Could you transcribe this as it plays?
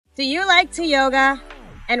Do you like to yoga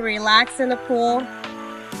and relax in the pool?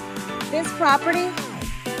 This property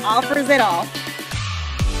offers it all.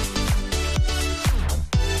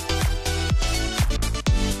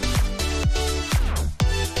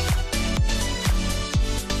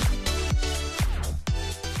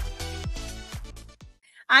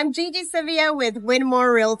 I'm Gigi Sevilla with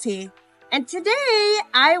Winmore Realty, and today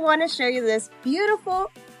I want to show you this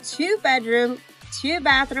beautiful 2-bedroom,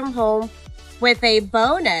 2-bathroom home with a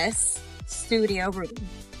bonus studio room.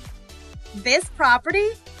 This property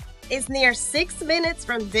is near 6 minutes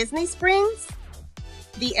from Disney Springs,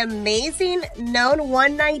 the amazing known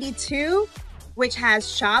 192, which has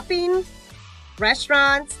shopping,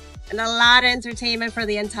 restaurants, and a lot of entertainment for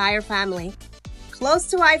the entire family. Close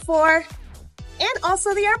to I-4 and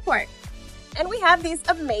also the airport. And we have these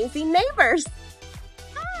amazing neighbors.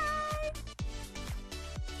 Hi!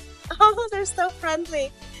 Oh, they're so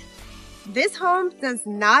friendly. This home does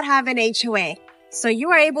not have an HOA, so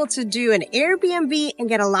you are able to do an Airbnb and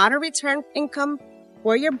get a lot of return income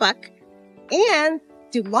for your buck, and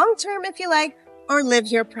do long-term if you like, or live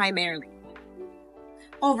here primarily.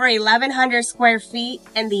 Over 1,100 square feet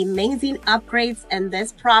and the amazing upgrades in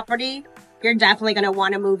this property, you're definitely going to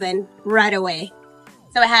want to move in right away.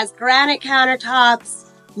 So it has granite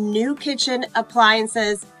countertops, new kitchen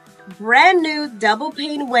appliances, brand new double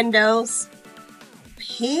pane windows,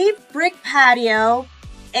 paved brick patio,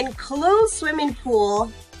 enclosed swimming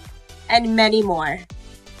pool, and many more.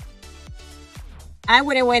 I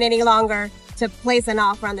wouldn't wait any longer to place an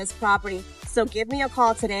offer on this property. So give me a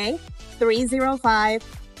call today,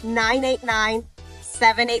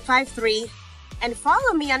 305-989-7853, and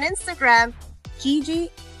follow me on Instagram, Gigi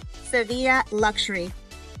Sevilla Luxury.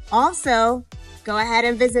 Also, go ahead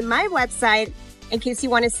and visit my website in case you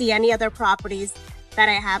want to see any other properties that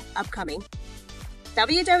I have upcoming.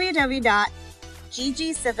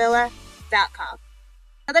 www.gigisevilla.com.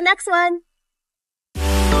 For the next one.